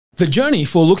The journey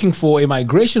for looking for a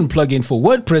migration plugin for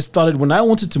WordPress started when I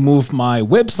wanted to move my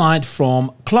website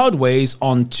from Cloudways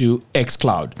onto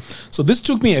xCloud. So this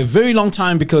took me a very long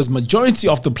time because majority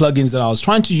of the plugins that I was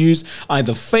trying to use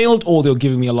either failed or they were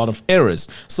giving me a lot of errors.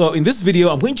 So in this video,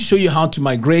 I'm going to show you how to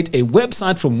migrate a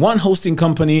website from one hosting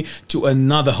company to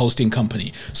another hosting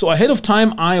company. So ahead of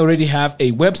time, I already have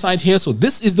a website here. So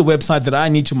this is the website that I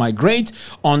need to migrate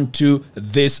onto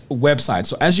this website.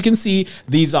 So as you can see,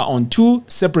 these are on two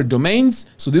separate domains.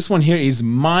 So this one here is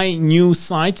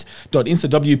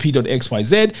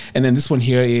mynewsite.instawp.xyz, and then this one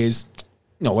here is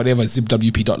whatever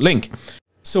zipwp.link.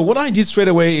 So what I did straight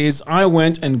away is I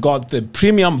went and got the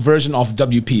premium version of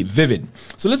WPVivid.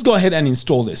 So let's go ahead and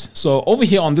install this. So over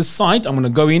here on this site, I'm going to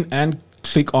go in and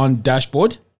click on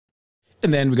dashboard,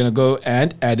 and then we're going to go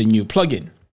and add a new plugin.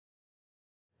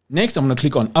 Next, I'm going to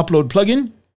click on upload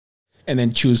plugin and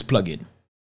then choose plugin.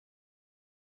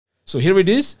 So here it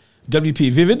is,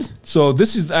 WPVivid. So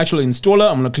this is the actual installer.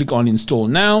 I'm going to click on install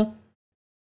now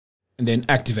and then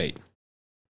activate.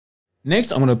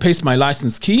 Next, I'm going to paste my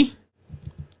license key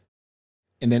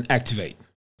and then activate.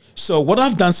 So what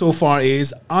I've done so far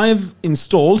is I've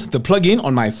installed the plugin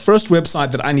on my first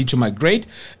website that I need to migrate,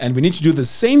 and we need to do the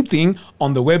same thing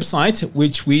on the website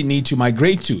which we need to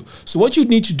migrate to. So what you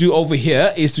need to do over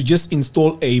here is to just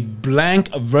install a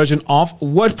blank version of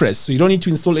WordPress. So you don't need to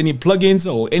install any plugins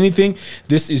or anything.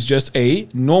 This is just a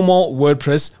normal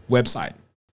WordPress website.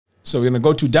 So we're going to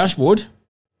go to dashboard.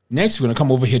 Next, we're going to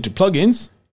come over here to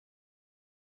plugins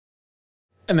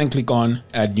and then click on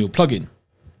add new plugin.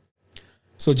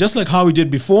 So just like how we did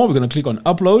before, we're going to click on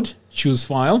upload, choose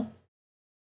file,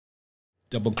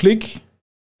 double click,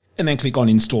 and then click on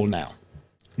install now.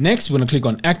 Next, we're going to click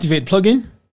on activate plugin.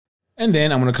 And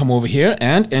then I'm going to come over here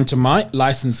and enter my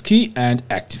license key and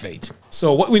activate.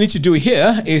 So what we need to do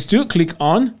here is to click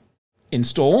on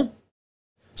install.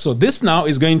 So this now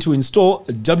is going to install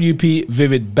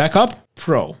WPVivid Backup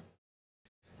Pro.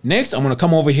 Next, I'm going to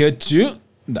come over here to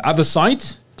the other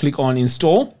site, click on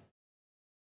install.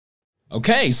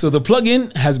 Okay, so the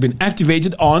plugin has been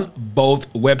activated on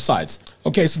both websites.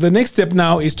 Okay, so the next step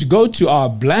now is to go to our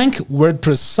blank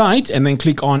WordPress site and then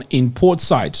click on import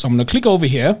site. So I'm going to click over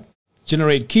here,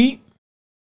 generate key,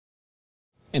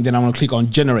 and then I'm going to click on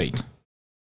generate.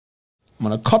 I'm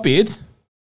going to copy it.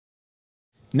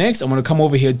 Next, I'm going to come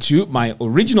over here to my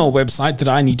original website that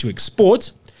I need to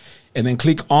export and then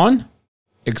click on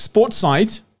export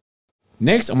site.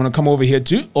 Next, I'm going to come over here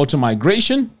to auto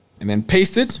migration and then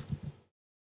paste it.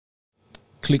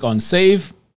 Click on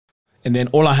save, and then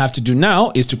all I have to do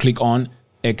now is to click on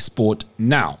export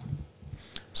now.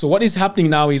 So what is happening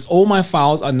now is all my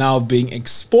files are now being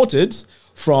exported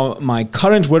from my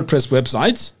current WordPress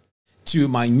website to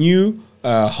my new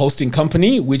hosting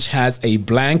company, which has a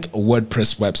blank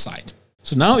WordPress website.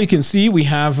 So now you can see we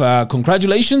have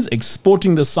congratulations,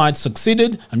 exporting the site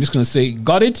succeeded. I'm just going to say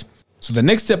got it. So the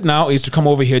next step now is to come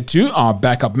over here to our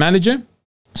backup manager.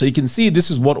 So you can see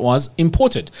this is what was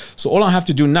imported. So all I have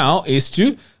to do now is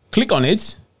to click on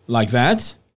it like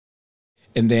that.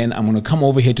 And then I'm going to come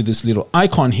over here to this little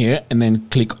icon here and then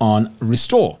click on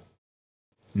restore.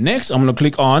 Next, I'm going to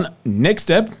click on next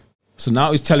step. So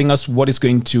now it's telling us what it's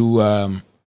going to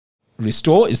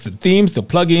restore. It's the themes, the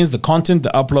plugins, the content,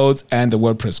 the uploads, and the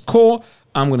WordPress core.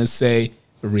 I'm going to say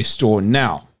restore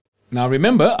now. Now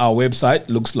remember, our website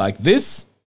looks like this.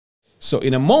 So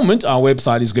in a moment, our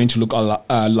website is going to look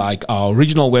like our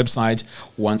original website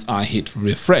once I hit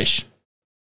refresh.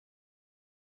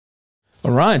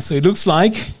 All right, so it looks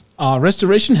like our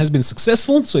restoration has been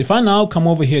successful. So if I now come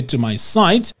over here to my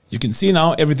site, you can see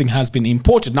now everything has been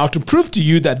imported. Now to prove to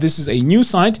you that this is a new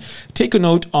site, take a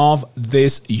note of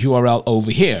this URL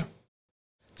over here.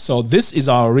 So this is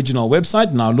our original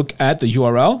website. Now look at the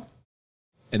URL.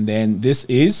 And then this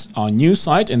is our new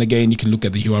site. And again, you can look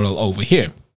at the URL over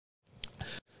here.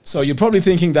 So you're probably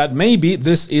thinking that maybe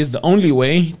this is the only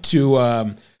way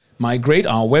to migrate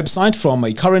our website from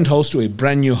a current host to a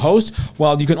brand new host.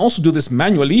 Well, you can also do this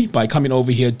manually by coming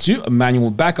over here to a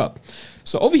manual backup.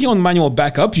 So over here on manual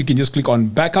backup, you can just click on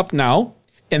backup now,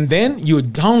 and then you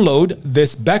download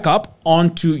this backup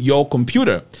onto your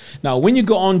computer. Now, when you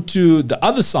go on to the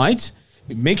other site,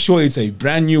 make sure it's a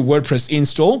brand new WordPress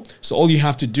install. So all you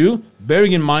have to do,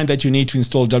 bearing in mind that you need to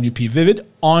install WPVivid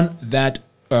on that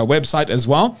website as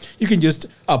well, you can just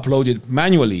upload it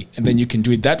manually, and then you can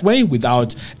do it that way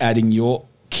without adding your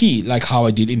key like how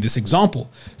I did in this example.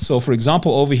 So for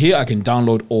example, over here, I can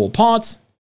download all parts,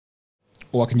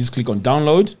 or I can just click on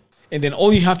download. And then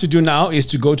all you have to do now is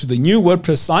to go to the new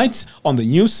WordPress site on the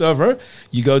new server.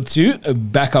 You go to a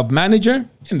backup manager,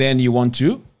 and then you want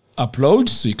to upload.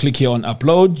 So you click here on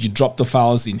upload, you drop the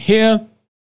files in here.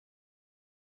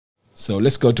 So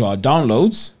let's go to our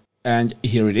downloads, and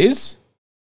here it is.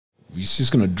 We're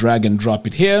just going to drag and drop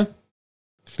it here.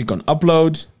 Click on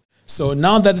upload. So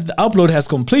now that the upload has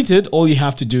completed, all you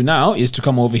have to do now is to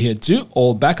come over here to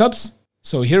all backups.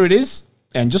 So here it is.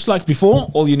 And just like before,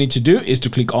 all you need to do is to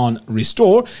click on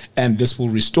restore, and this will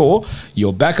restore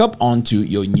your backup onto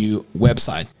your new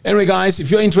website. Anyway, guys,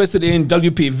 if you're interested in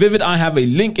WPVivid, I have a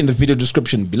link in the video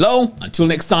description below. Until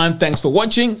next time, thanks for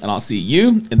watching, and I'll see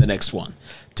you in the next one.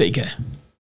 Take care.